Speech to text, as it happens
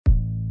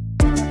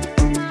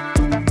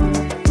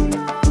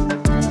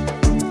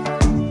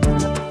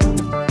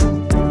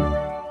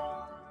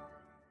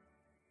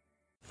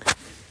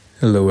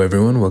Hello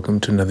everyone, welcome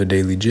to another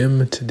Daily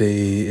Gym.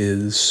 Today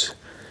is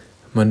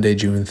Monday,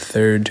 June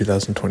 3rd,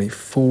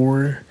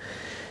 2024,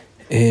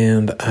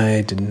 and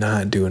I did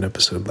not do an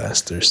episode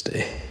last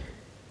Thursday.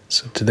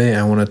 So today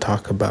I want to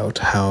talk about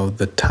how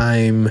the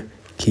time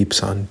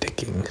keeps on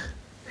ticking.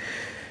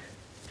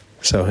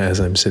 So as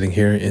I'm sitting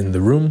here in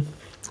the room,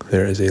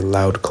 there is a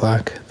loud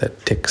clock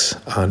that ticks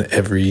on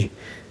every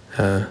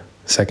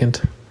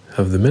second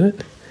of the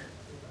minute.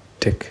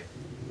 Tick,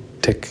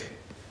 tick,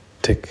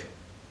 tick,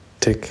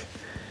 tick.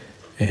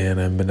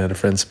 And I've been at a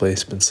friend's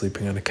place, been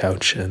sleeping on a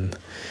couch, and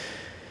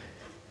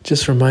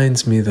just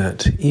reminds me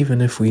that even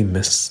if we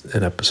miss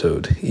an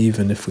episode,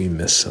 even if we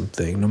miss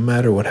something, no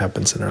matter what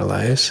happens in our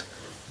lives,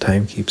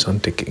 time keeps on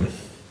ticking.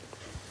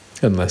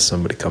 Unless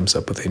somebody comes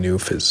up with a new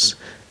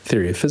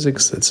theory of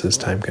physics that says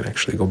time can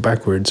actually go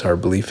backwards, our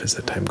belief is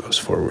that time goes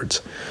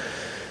forwards.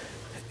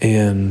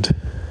 And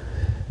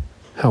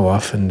how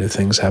often do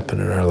things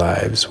happen in our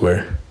lives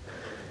where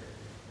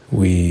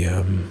we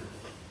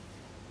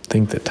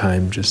think that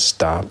time just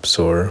stops,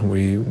 or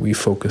we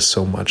focus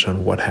so much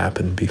on what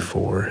happened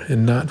before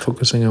and not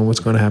focusing on what's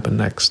going to happen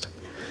next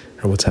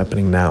or what's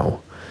happening now.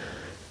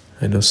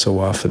 I know so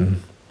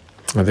often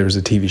there was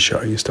a TV show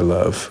I used to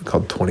love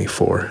called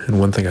 24, and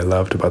one thing I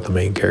loved about the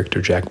main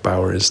character, Jack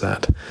Bauer, is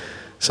that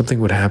something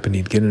would happen,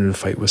 he'd get in a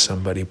fight with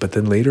somebody, but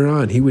then later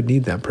on he would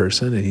need that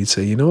person and he'd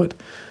say, you know what,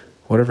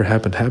 whatever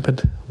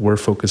happened, we're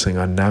focusing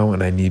on now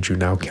and I need you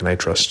now, can I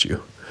trust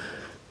you?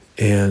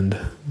 And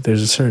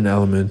there's a certain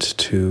element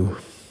to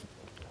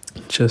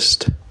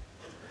just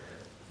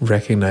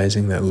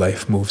recognizing that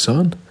life moves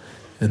on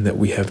and that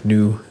we have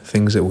new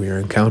things that we are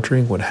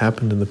encountering. What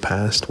happened in the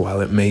past,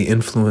 while it may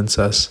influence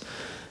us,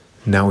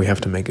 now we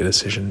have to make a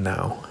decision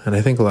now. And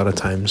I think a lot of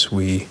times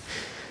we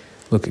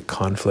look at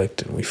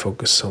conflict and we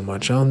focus so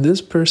much on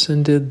this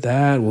person did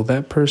that. Well,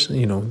 that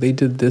person, they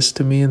did this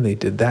to me and they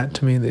did that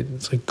to me.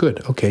 It's like,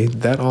 good, okay,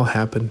 that all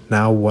happened.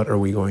 Now what are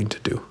we going to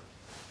do?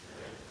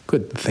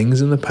 Good,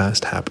 things in the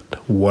past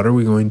happened. What are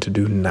we going to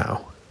do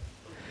now?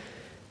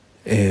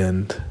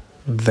 And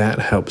that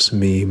helps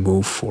me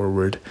move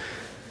forward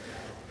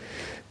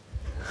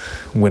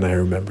when I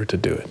remember to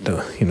do it.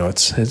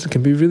 It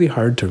can be really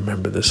hard to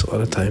remember this. A lot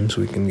of times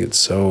we can get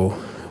so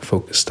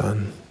focused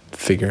on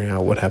figuring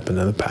out what happened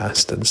in the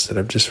past instead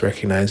of just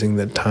recognizing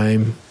that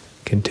time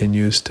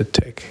continues to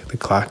tick. The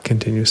clock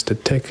continues to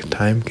tick.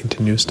 Time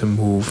continues to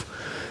move.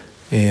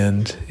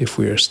 And if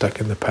we are stuck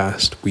in the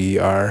past, we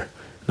are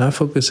not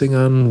focusing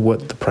on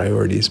what the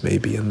priorities may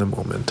be in the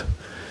moment.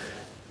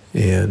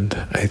 And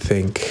I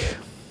think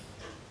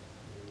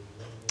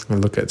I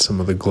look at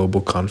some of the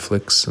global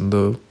conflicts and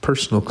the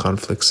personal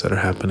conflicts that are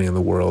happening in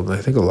the world, and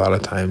I think a lot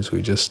of times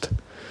we just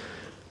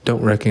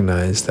don't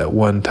recognize that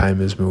one,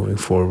 time is moving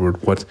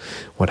forward.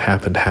 What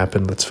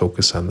happened, let's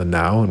focus on the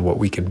now and what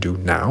we can do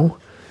now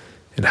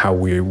and how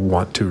we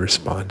want to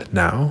respond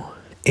now.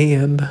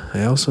 And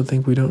I also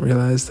think we don't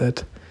realize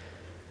that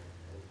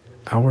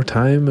our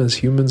time as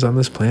humans on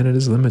this planet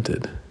is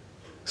limited.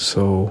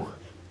 So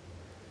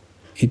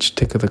each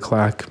tick of the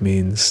clock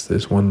means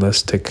there's one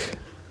less tick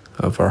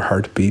of our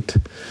heartbeat,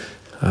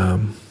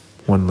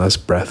 one less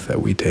breath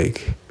that we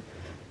take.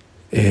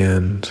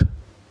 And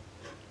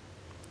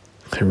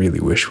I really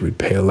wish we'd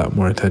pay a lot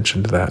more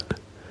attention to that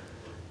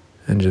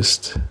and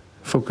just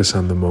focus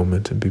on the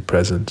moment and be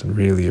present and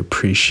really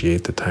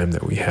appreciate the time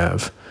that we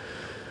have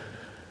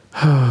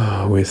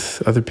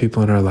with other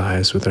people in our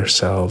lives, with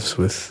ourselves,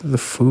 with the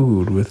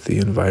food, with the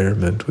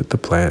environment, with the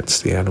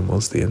plants, the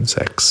animals, the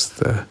insects,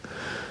 the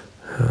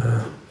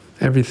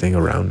everything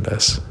around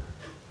us.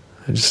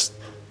 I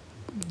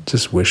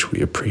just wish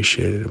we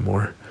appreciated it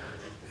more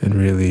and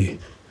really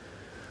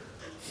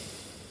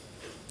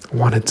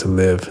wanted to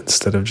live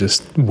instead of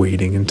just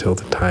waiting until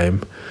the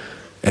time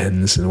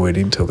ends and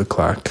waiting until the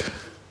clock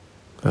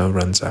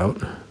runs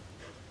out.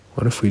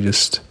 What if we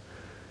just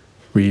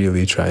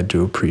really tried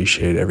to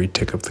appreciate every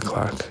tick of the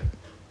clock?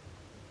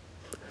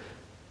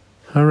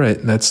 All right,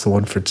 that's the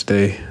one for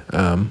today.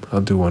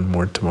 I'll do one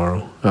more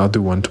tomorrow. I'll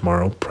do one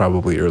tomorrow,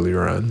 probably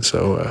earlier on,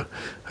 so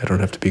I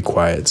don't have to be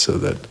quiet so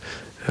that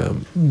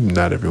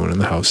not everyone in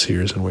the house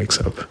hears and wakes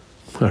up.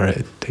 All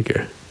right, take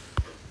care.